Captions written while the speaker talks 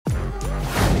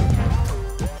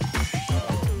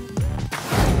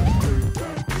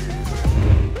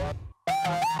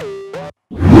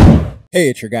Hey,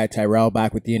 it's your guy Tyrrell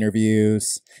back with the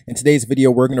interviews. In today's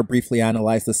video, we're going to briefly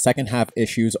analyze the second half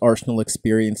issues Arsenal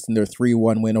experienced in their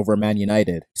 3-1 win over Man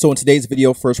United. So in today's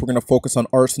video, first we're going to focus on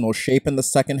Arsenal's shape in the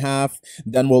second half,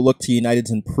 then we'll look to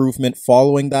United's improvement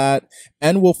following that,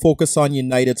 and we'll focus on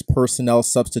United's personnel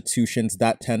substitutions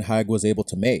that Ten Hag was able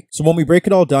to make. So when we break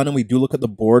it all down and we do look at the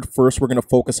board, first we're going to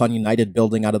focus on United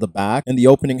building out of the back. In the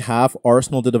opening half,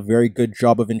 Arsenal did a very good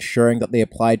job of ensuring that they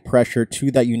applied pressure to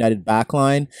that United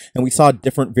backline, and we saw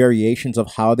different variations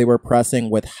of how they were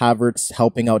pressing, with Havertz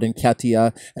helping out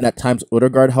Nketiah and at times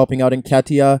Odegaard helping out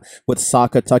Nketiah, with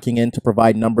Saka tucking in to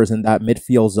provide numbers in that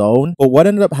midfield zone. But what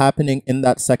ended up happening in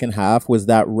that second half was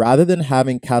that rather than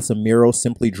having Casemiro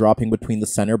simply dropping between the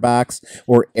center backs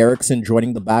or Eriksen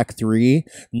joining the back three,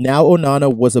 now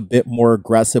Onana was a bit more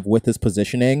aggressive with his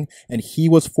positioning, and he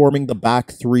was forming the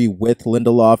back three with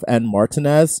Lindelof and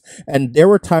Martinez. And there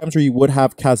were times where you would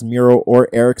have Casemiro or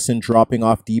Eriksen dropping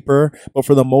off deeper, but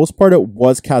for the most part, it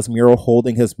was Casemiro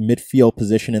holding his midfield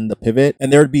position in the pivot.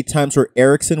 And there would be times where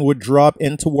Eriksen would drop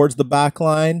in towards the back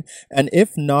line. And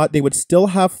if not, they would still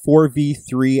have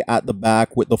 4v3 at the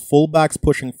back with the fullbacks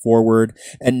pushing forward.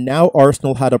 And now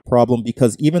Arsenal had a problem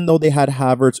because even though they had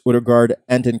Havertz, Odegaard,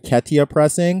 and Nketiah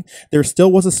pressing, there still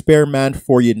was a spare man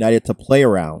for United to play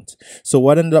around. So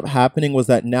what ended up happening was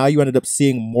that now you ended up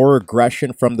seeing more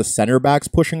aggression from the center backs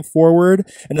pushing forward.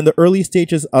 And in the early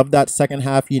stages of that second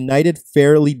half, United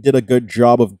fairly did a good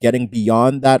job of getting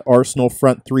beyond that Arsenal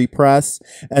front three press,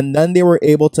 and then they were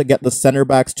able to get the center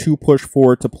backs to push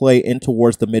forward to play in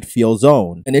towards the midfield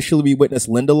zone. Initially, we witnessed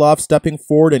Lindelof stepping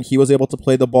forward, and he was able to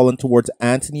play the ball in towards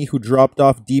Antony, who dropped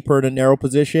off deeper in a narrow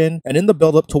position. And in the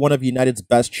build-up to one of United's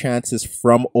best chances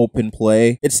from open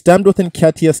play, it stemmed with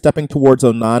Nketiah stepping towards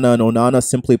Onana, and Onana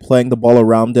simply playing the ball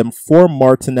around him for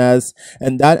Martinez,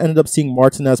 and that ended up seeing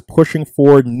Martinez pushing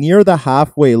forward near the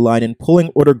halfway line and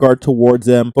pulling Odegaard towards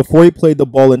him before he played the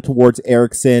ball in towards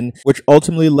Eriksen, which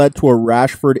ultimately led to a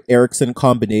Rashford-Eriksen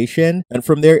combination. And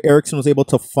from there, Eriksen was able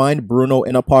to find Bruno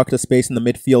in a pocket of space in the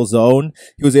midfield zone.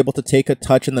 He was able to take a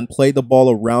touch and then play the ball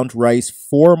around Rice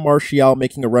for Martial,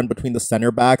 making a run between the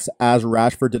center backs as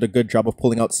Rashford did a good job of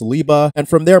pulling out Saliba. And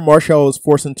from there, Martial was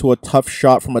forced into a tough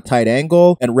shot from a tight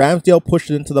angle, and Ramsdale pushed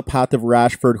it into the path of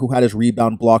Rashford, who had his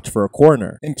rebound blocked for a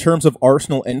corner. In terms of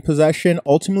Arsenal in possession,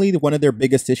 ultimately one of their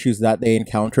biggest issues that they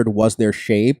encountered was their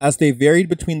shape, as they varied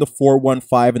between the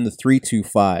 4-1-5 and the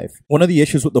 3-2-5. One of the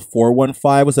issues with the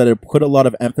 4-1-5 was that it put a lot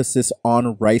of emphasis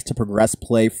on Rice to progress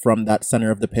play from that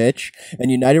center of the pitch,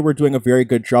 and United were doing a very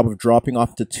good job of dropping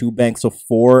off to two banks of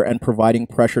four and providing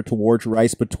pressure towards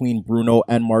Rice between Bruno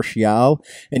and Martial.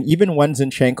 And even when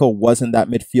Zinchenko was in that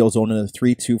midfield zone in the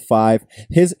 3-2-5,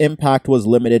 his impact was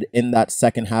limited in that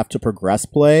second half to progress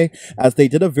play, as they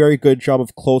did a very good job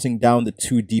of closing down the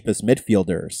two deepest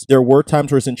midfielders. There were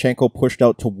times where Zinchenko pushed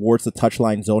out towards the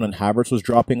touchline zone and Havertz was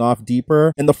dropping off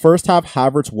deeper. In the first half,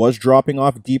 Havertz was dropping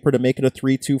off deeper to make it a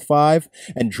 3-2-5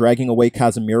 and dragging away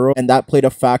Casemiro, and that played a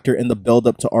factor in the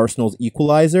build-up to Arsenal's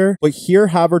equalizer. But here,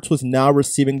 Havertz was now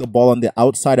receiving the ball on the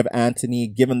outside of Antony,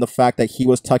 given the fact that he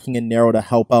was tucking in narrow to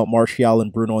help out Martial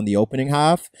and Bruno in the opening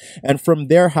half. And from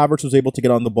there, Havertz was able to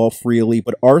get on the ball freely,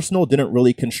 but Arsenal didn't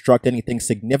really construct anything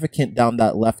significant down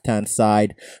that left-hand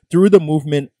side through the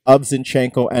movement of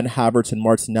Zinchenko and Havertz and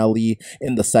Martinelli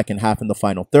in the second half and the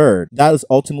final third. That is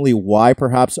ultimately why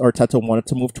perhaps Arteta wanted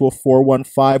to move to a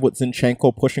 4-1-5 with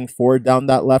Zinchenko pushing forward down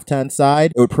that left-hand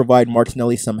side. It would provide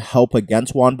Martinelli some help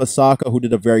against Wan-Bissaka, who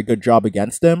did a very good job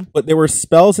against him. But there were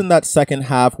spells in that second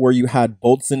half where you had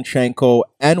both Zinchenko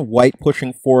and White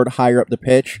pushing forward higher up the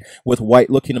pitch, with White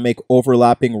looking to make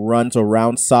overlapping runs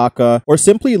around Saka, or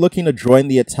simply looking to join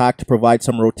the attack to provide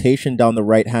some rotation down the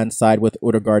right-hand side with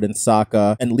Odegaard and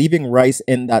Saka, and leaving Rice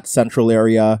in that central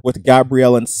area, with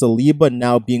Gabriel and Saliba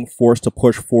now being forced to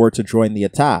push forward to join the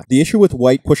attack. The issue with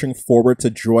White pushing forward to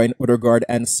join Odegaard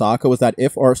and Saka was that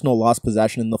if Arsenal lost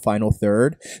possession in the final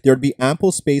third, there would be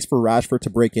ample space for Rashford to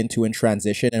break into in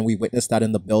transition, and we witnessed that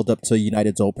in the build-up to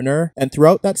United's opener. And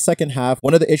throughout that second half,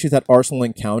 one of the issues that Arsenal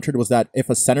encountered was that if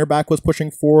a center back was pushing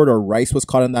forward or Rice was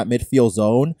caught in that midfield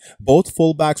zone, both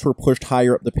fullbacks were pushed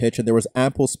higher up the pitch, and there was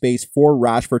ample space for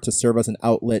Rashford to serve as an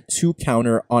outlet to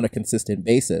counter on a consistent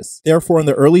basis. Therefore, in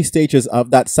the early stages of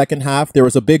that second half, there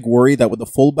was a big worry that with the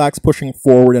fullbacks pushing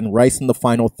forward and Rice in the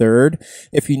final third,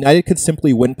 if United could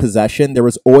simply win possession, there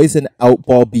was always an out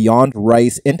ball beyond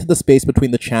Rice into the space between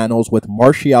the channels, with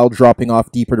Martial dropping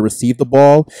off deeper to receive the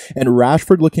ball, and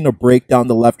Rashford looking to break down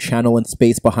the left channel in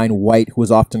space behind White, who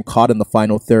was often caught in the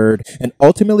final third. And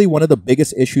ultimately, one of the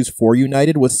biggest issues for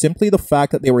United was simply the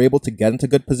fact that they were able to get into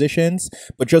good positions,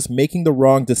 but just making the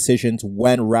wrong decisions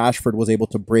when Rashford was able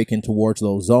to break in towards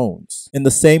those zones. In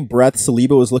the same breath,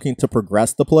 Saliba was looking to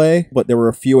progress the play, but there were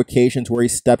a few occasions where he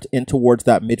stepped in towards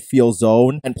that midfield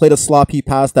zone and played a sloppy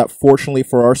pass that fortunately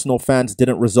for Arsenal fans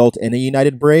didn't result in a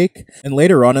United break. And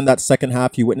later on in that second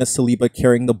half, you witnessed Saliba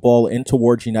carrying the ball in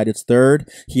towards United's third.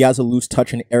 He has a loose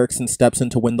touch and Eriksen steps in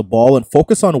to win the ball and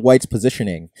focus on White's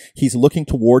positioning. He's looking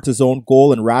towards his own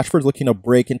goal and Rashford's looking to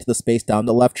break into the space down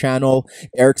the left channel.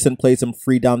 Eriksen plays him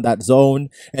free down that zone,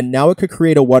 and now it could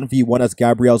create a 1v1 as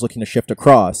Gabriel's looking to shift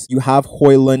across. You have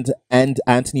Højlund and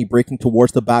Antony breaking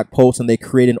towards the back post and they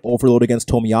create an overload against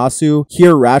Tomiyasu.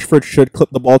 Here Rashford should clip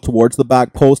the ball towards the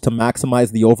back post to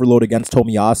maximize the overload against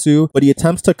Tomiyasu, but he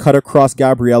attempts to cut across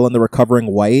Gabriel and the recovering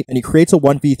White, and he creates a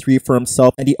 1v3 for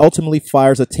himself, and he ultimately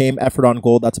fires a tame effort on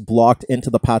goal that's blocked into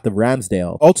the path of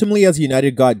Ramsdale. Ultimately, as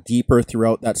United got deeper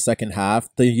throughout that second half,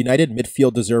 the United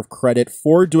midfield deserved credit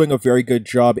for doing a very good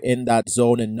job in that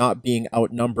zone and not being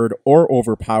outnumbered or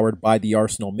overpowered by the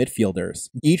Arsenal midfielders.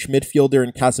 Each midfielder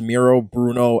in Casemiro,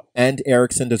 Bruno, and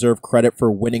Eriksen deserve credit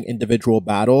for winning individual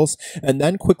battles, and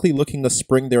then quickly looking to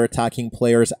spring their attacking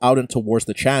players out and towards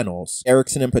the channels.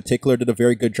 Eriksen in particular did a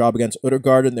very good job against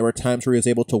Odegaard, and there were times where he was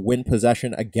able to win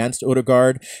possession against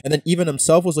Odegaard, and then even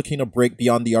himself was looking to break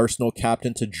beyond the Arsenal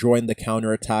captain to join the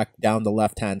counter-attack down the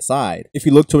left-hand side. If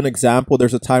you look to an example,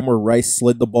 there's a time where Rice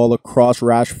slid the ball across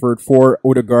Rashford for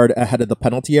Odegaard ahead of the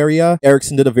penalty area.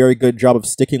 Eriksen did a very good job of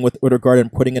sticking with Odegaard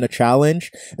and putting in a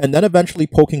challenge, and then eventually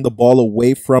poking the ball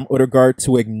away from Odegaard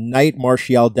to ignite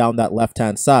Martial down that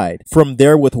left-hand side. From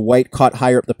there, with White caught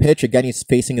higher up the pitch, again he's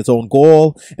facing his own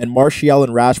goal, and Martial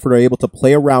and Rashford are able to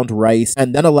play around Rice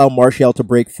and then allow Martial to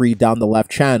break free down the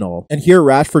left channel. And here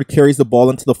Rashford carries the ball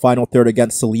into the final third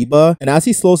against Saliba, and as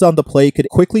he slows down the play, he could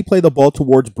quickly play the ball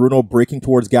towards Bruno breaking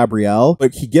towards Gabriel,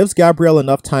 but he gives Gabriel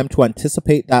enough time to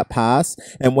anticipate that pass,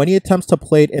 and when he attempts to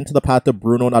play it into the path of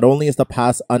Bruno, not only is the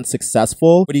pass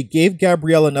unsuccessful, but he gave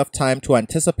Gabriel enough time to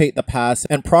anticipate the pass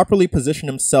and properly position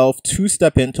himself to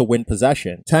step in to win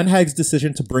possession. Ten Hag's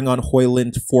decision to bring on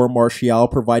Højlund for Martial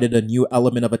provided a new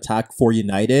element of attack for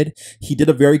United. He did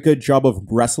a very good job of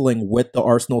wrestling with the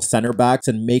Arsenal center backs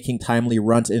and making timely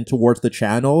runs in towards the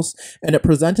channels, and it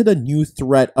presented a new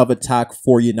threat of attack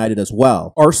for United as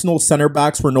well. Arsenal center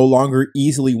backs were no longer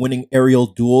easily winning aerial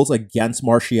duels against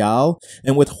Martial,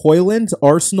 and with Højlund,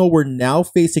 Arsenal were now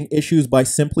facing issues by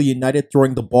simply United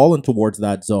throwing the ball in towards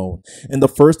that zone. In the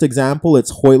first example,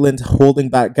 it's Højlund holding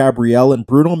back Gabriel and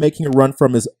Bruno making a run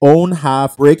from his own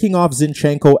half, breaking off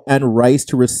Zinchenko and Rice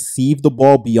to receive the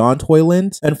ball beyond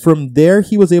Højlund, and from there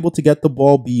he was able to get the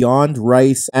ball beyond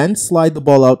Rice and slide the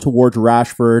ball out towards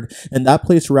Rashford, and that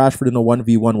placed Rashford in a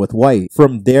 1v1 with White.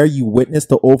 From there you witness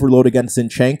the overload against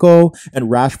Zinchenko, and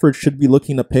Rashford should be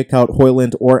looking to pick out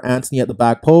Højlund or Antony at the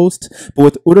back post, but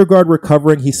with Odegaard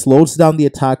recovering, he slows down the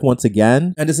attack once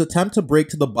again, and his attempt to break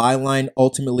to the byline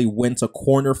ultimately wins a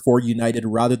corner for United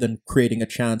rather than creating a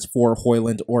chance for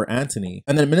Højlund or Antony.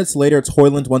 And then minutes later, it's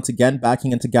Højlund once again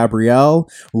backing into Gabriel.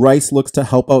 Rice looks to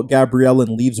help out Gabriel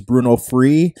and leaves Bruno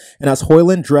free, and as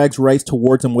Højlund drags Rice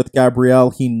towards him with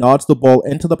Gabriel, he nods the ball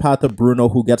into the path of Bruno,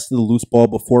 who gets to the loose ball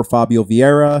before Fabio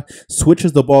Vieira,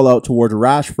 switches the ball out towards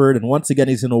Rashford, and once again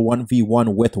he's in a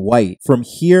 1v1 with White. From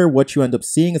here, what you end up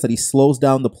seeing is that he slows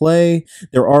down the play.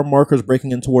 There are markers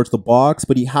breaking in towards the box,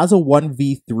 but he has a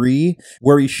 1v3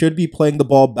 where he should be playing the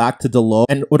ball back to Dalot,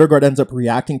 and Odegaard ends up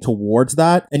reacting towards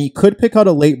that, and he could pick out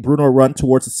a late Bruno run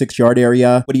towards the 6-yard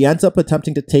area, but he ends up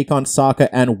attempting to take on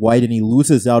Saka and White, and he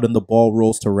loses out and the ball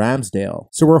rolls to Ramsdale.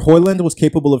 So where Højlund was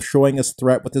capable of showing his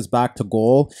threat with his back to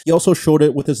goal, he also showed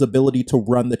it with his ability to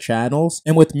run the channels,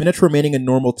 and with minutes remaining in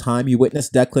normal time, you witness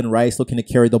Declan Rice looking to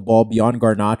carry the ball beyond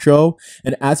Garnacho,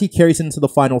 and as he carries into the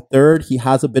final third, he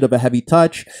has a bit of a heavy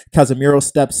touch. Casemiro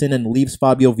steps in and leaves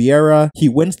Fabio Vieira. He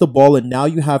wins the ball, and now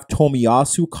you have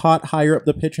Tomiyasu caught higher up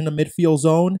the pitch in the midfield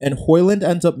zone, and Højlund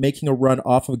ends up making a run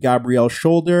off of Gabriel's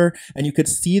shoulder, and you could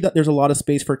see that there's a lot of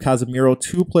space for Casemiro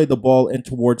to play the ball in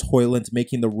towards Højlund,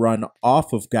 making the run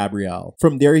off of Gabriel.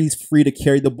 From there, he's free to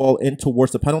carry the ball in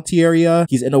towards the penalty area.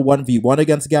 He's in a 1v1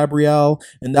 against Gabriel,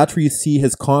 and that's where you see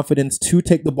his confidence to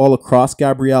take the ball across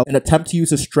Gabriel and attempt to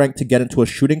use his strength to get into a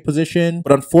shooting position,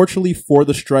 but unfortunately for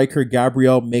the striker,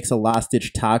 Gabriel makes a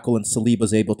last-ditch tackle and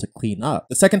Saliba's able to clean up.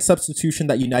 The second substitution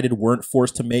that United weren't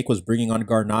forced to make was bringing on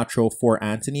Garnacho for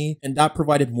Antony, and that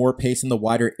provided more pace in the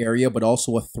wider area but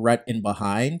also a threat in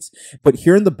behind. But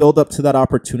here in the build-up to that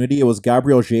opportunity, it was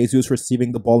Gabriel Jesus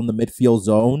receiving the ball in the midfield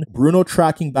zone, Bruno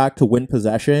tracking back to win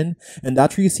possession, and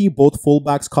that's where you see both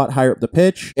fullbacks caught higher up the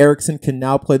pitch. Eriksen can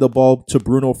now play the ball to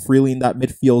Bruno freely in that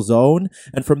midfield zone,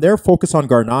 and from there focus on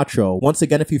Garnacho. Once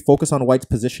again, if you focus on White's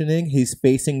positioning, he's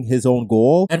facing his own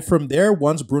goal, and from there,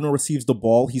 once Bruno receives the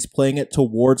ball, he's playing it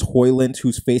towards Højlund,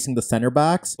 who's facing the center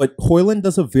backs, but Højlund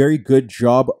does a very good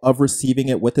job of receiving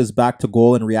it with his back to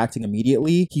goal and reacting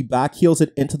immediately. He backheels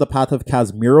it into the path of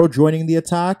Casemiro joining the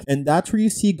attack, and that's where you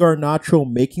see Garnacho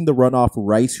making the run off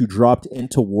Rice, who dropped in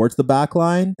towards the back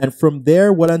line. And from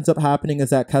there, what ends up happening is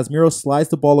that Casemiro slides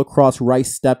the ball across,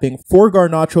 Rice stepping for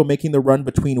Garnacho, making the run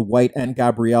between White and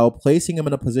Gabriel, placing him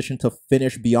in a position to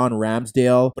finish beyond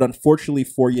Ramsdale, but unfortunately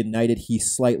for United, he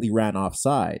slightly ran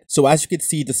offside. So as you can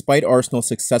see, despite Arsenal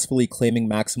successfully claiming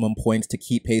maximum points to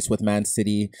keep pace with Man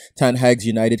City, Ten Hag's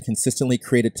United consistently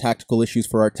created tactical issues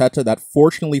for Arteta that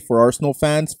fortunately for Arsenal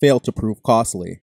fans failed to prove costly.